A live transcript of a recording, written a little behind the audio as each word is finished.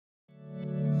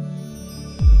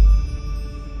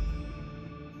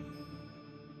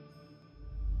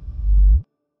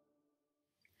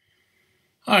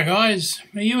Hi guys,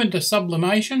 are you into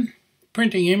sublimation?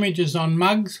 Printing images on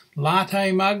mugs,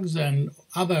 latte mugs and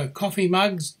other coffee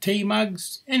mugs, tea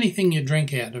mugs, anything you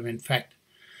drink out of in fact.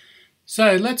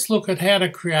 So let's look at how to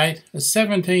create a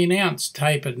 17-ounce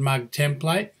tapered mug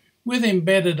template with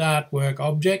embedded artwork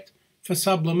object for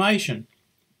sublimation.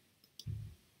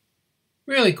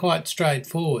 Really quite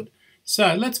straightforward.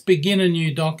 So let's begin a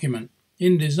new document.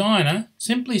 In Designer,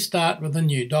 simply start with a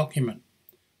new document.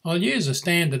 I'll use a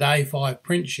standard A5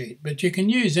 print sheet, but you can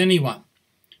use any one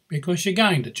because you're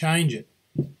going to change it.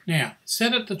 Now,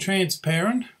 set it to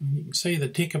transparent. You can see the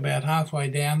tick about halfway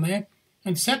down there.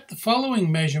 And set the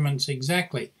following measurements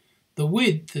exactly. The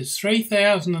width is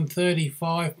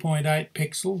 3035.8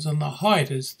 pixels and the height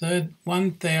is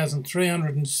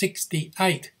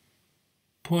 1368.8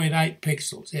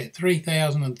 pixels. Yeah,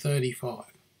 3035.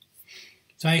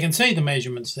 So you can see the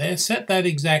measurements there. Set that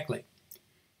exactly.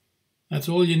 That's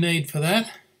all you need for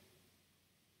that.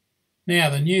 Now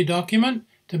the new document,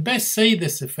 to best see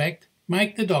this effect,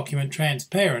 make the document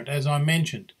transparent as I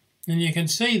mentioned. And you can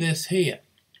see this here.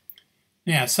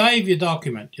 Now save your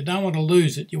document. You don't want to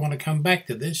lose it. You want to come back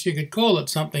to this. You could call it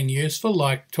something useful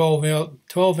like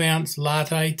 12-ounce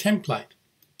latte template.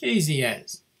 Easy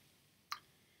as.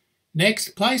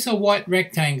 Next, place a white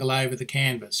rectangle over the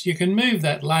canvas. You can move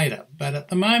that later, but at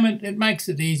the moment it makes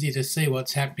it easy to see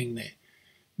what's happening there.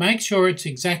 Make sure it's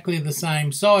exactly the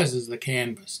same size as the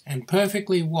canvas and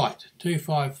perfectly white,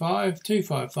 255,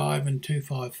 255 and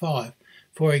 255,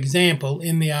 for example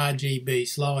in the RGB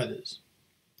sliders.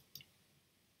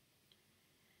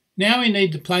 Now we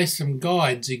need to place some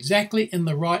guides exactly in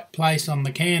the right place on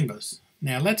the canvas.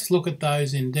 Now let's look at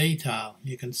those in detail.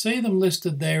 You can see them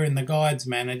listed there in the Guides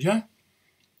Manager,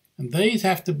 and these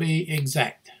have to be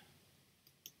exact.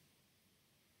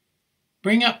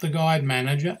 Bring up the Guide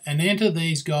Manager and enter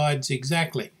these guides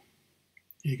exactly.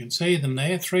 You can see them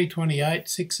there, 328,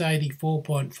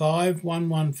 684.5,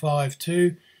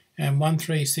 1152 and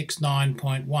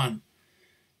 1369.1.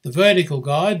 The vertical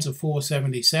guides are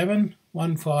 477,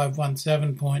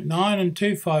 1517.9 and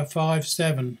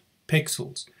 2557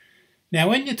 pixels. Now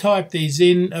when you type these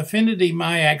in, Affinity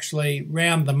may actually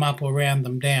round them up or round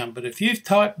them down, but if you've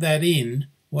typed that in,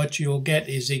 what you'll get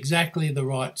is exactly the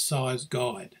right size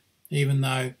guide, even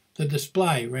though the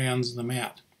display rounds them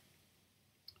out.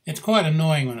 It's quite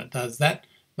annoying when it does that,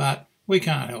 but we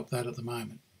can't help that at the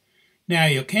moment. Now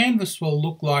your canvas will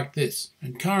look like this,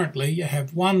 and currently you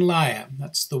have one layer,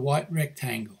 that's the white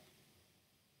rectangle.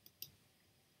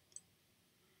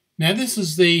 Now this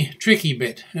is the tricky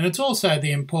bit, and it's also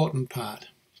the important part.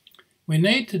 We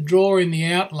need to draw in the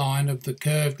outline of the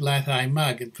curved latte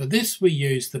mug, and for this we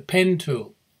use the pen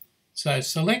tool. So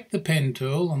select the pen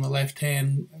tool on the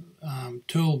left-hand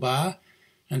toolbar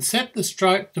and set the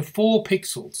stroke to 4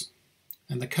 pixels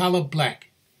and the colour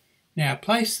black. Now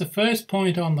place the first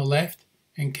point on the left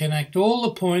and connect all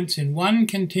the points in one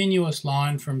continuous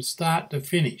line from start to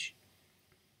finish.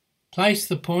 Place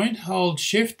the point, hold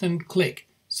Shift and click.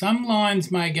 Some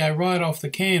lines may go right off the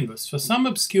canvas. For some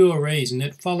obscure reason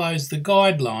it follows the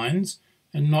guidelines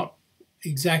and not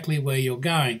exactly where you're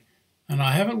going. And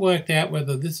I haven't worked out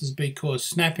whether this is because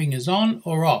snapping is on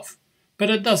or off, but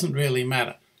it doesn't really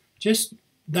matter. Just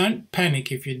don't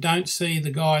panic if you don't see the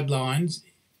guidelines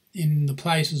in the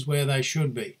places where they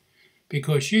should be,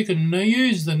 because you can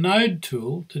use the node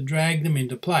tool to drag them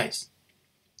into place.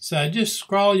 So just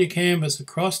scroll your canvas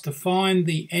across to find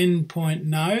the endpoint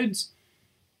nodes,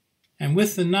 and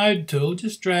with the node tool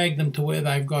just drag them to where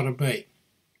they've got to be.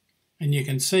 And you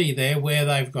can see there where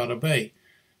they've got to be.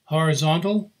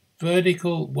 Horizontal,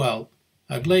 vertical, well,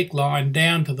 oblique line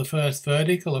down to the first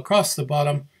vertical, across the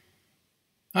bottom,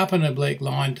 up an oblique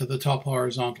line to the top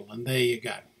horizontal, and there you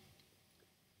go.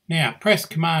 Now press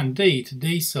Command D to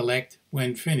deselect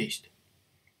when finished,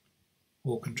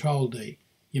 or Control D.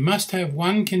 You must have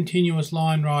one continuous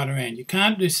line right around. You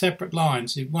can't do separate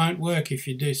lines. It won't work if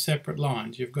you do separate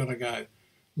lines. You've got to go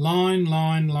line,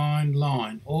 line, line,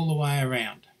 line, all the way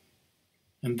around,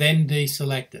 and then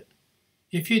deselect it.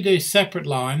 If you do separate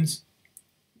lines,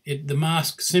 the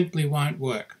mask simply won't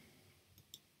work.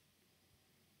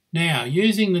 Now,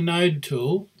 using the node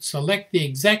tool, select the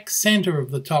exact centre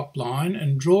of the top line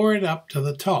and draw it up to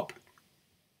the top.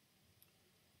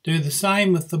 Do the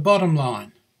same with the bottom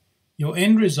line. Your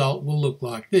end result will look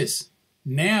like this.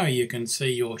 Now you can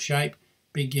see your shape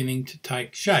beginning to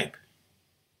take shape.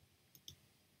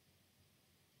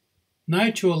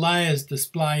 Note your layers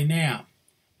display now.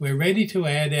 We're ready to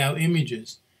add our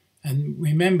images. And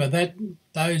remember that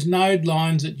those node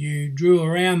lines that you drew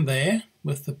around there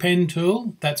with the pen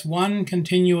tool, that's one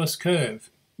continuous curve.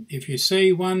 If you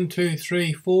see 1, 2,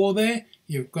 3, 4 there,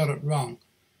 you've got it wrong.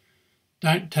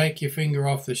 Don't take your finger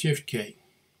off the shift key.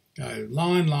 Go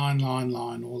line, line, line,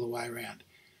 line all the way around.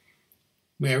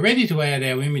 We're ready to add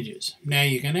our images. Now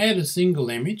you can add a single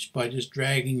image by just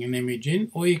dragging an image in,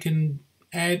 or you can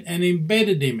add an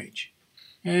embedded image.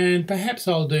 And perhaps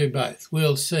I'll do both.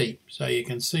 We'll see, so you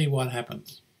can see what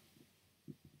happens.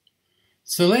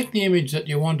 Select the image that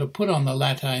you want to put on the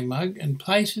latte mug and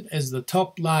place it as the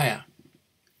top layer.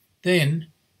 Then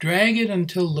drag it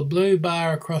until the blue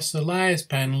bar across the layers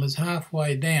panel is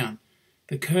halfway down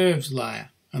the curves layer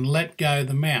and let go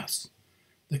the mouse.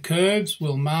 The curves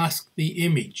will mask the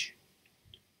image.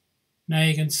 Now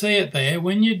you can see it there.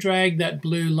 When you drag that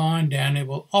blue line down, it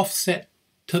will offset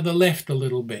to the left a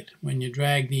little bit when you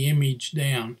drag the image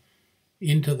down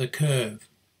into the curve.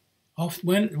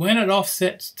 When it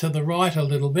offsets to the right a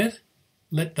little bit,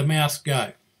 let the mouse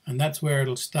go, and that's where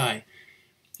it'll stay.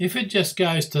 If it just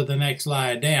goes to the next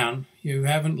layer down, you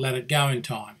haven't let it go in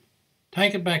time.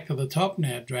 Take it back to the top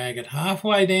now, drag it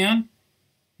halfway down.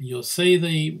 You'll see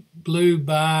the blue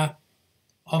bar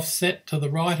offset to the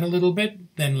right a little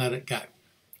bit, then let it go.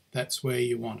 That's where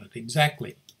you want it,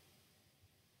 exactly.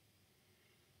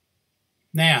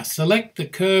 Now select the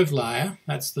curve layer,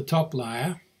 that's the top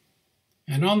layer,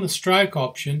 and on the stroke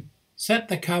option, set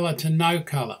the colour to no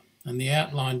colour and the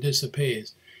outline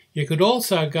disappears. You could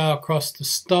also go across to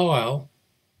style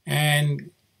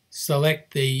and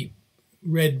select the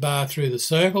red bar through the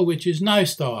circle, which is no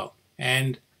style,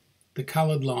 and the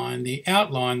coloured line, the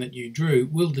outline that you drew,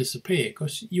 will disappear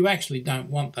because you actually don't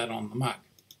want that on the mug.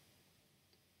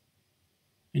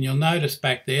 And you'll notice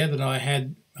back there that I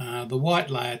had the white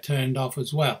layer turned off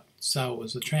as well, so it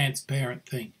was a transparent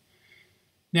thing.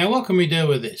 Now what can we do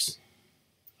with this?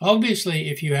 Obviously,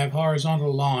 if you have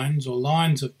horizontal lines or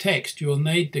lines of text, you'll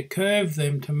need to curve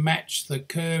them to match the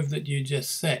curve that you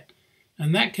just set.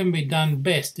 And that can be done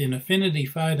best in Affinity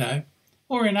Photo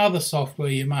or in other software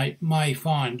you may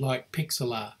find, like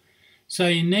Pixlr. So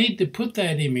you need to put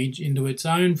that image into its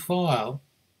own file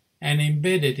and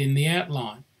embed it in the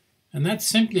outline. And that's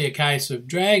simply a case of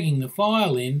dragging the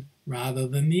file in rather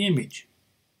than the image.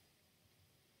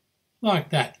 Like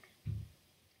that.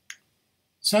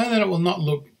 So that will not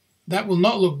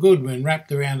look good when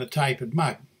wrapped around a tapered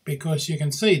mug, because you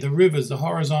can see the river's a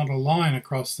horizontal line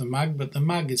across the mug, but the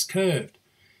mug is curved.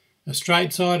 A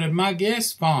straight-sided mug,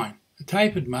 yes, fine. A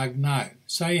tapered mug, no.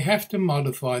 So you have to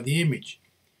modify the image.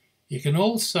 You can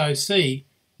also see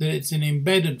that it's an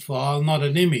embedded file, not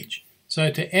an image.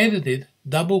 So to edit it,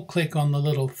 double-click on the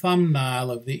little thumbnail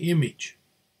of the image.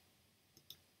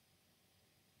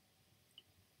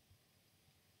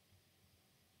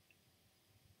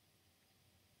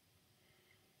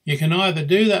 You can either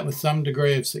do that with some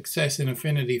degree of success in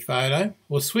Affinity Photo,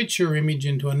 or switch your image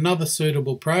into another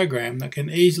suitable program that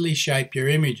can easily shape your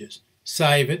images,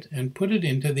 save it and put it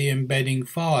into the embedding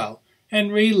file,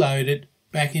 and reload it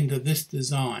back into this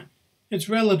design. It's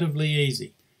relatively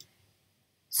easy.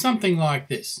 Something like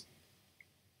this.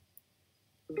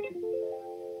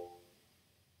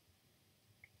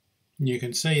 You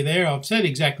can see there I've said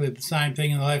exactly the same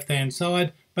thing on the left-hand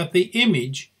side, but the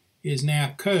image is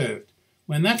now curved.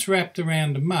 When that's wrapped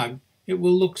around a mug, it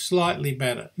will look slightly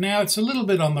better. Now it's a little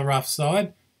bit on the rough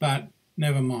side, but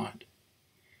never mind.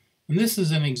 And this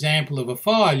is an example of a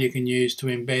file you can use to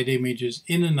embed images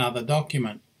in another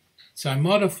document. So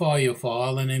modify your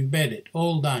file and embed it.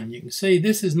 All done. You can see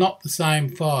this is not the same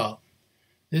file.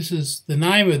 The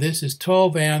name of this is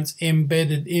 12-ounce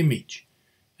embedded image.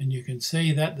 And you can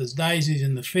see that there's daisies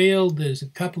in the field. There's a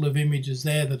couple of images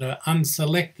there that are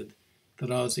unselected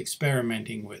that I was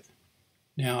experimenting with.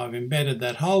 Now I've embedded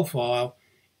that whole file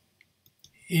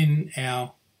in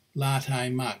our latte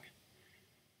mug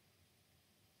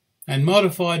and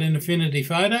modified in Affinity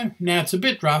Photo. Now it's a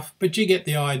bit rough, but you get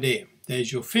the idea.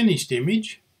 There's your finished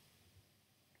image.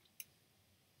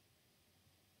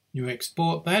 You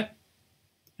export that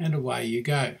and away you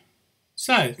go.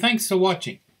 So thanks for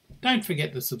watching. Don't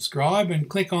forget to subscribe and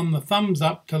click on the thumbs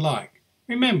up to like.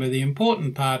 Remember, the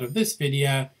important part of this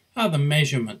video are the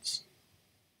measurements.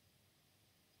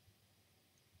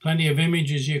 Plenty of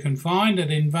images you can find at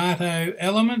Envato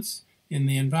Elements in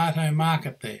the Envato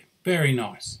market there. Very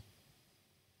nice.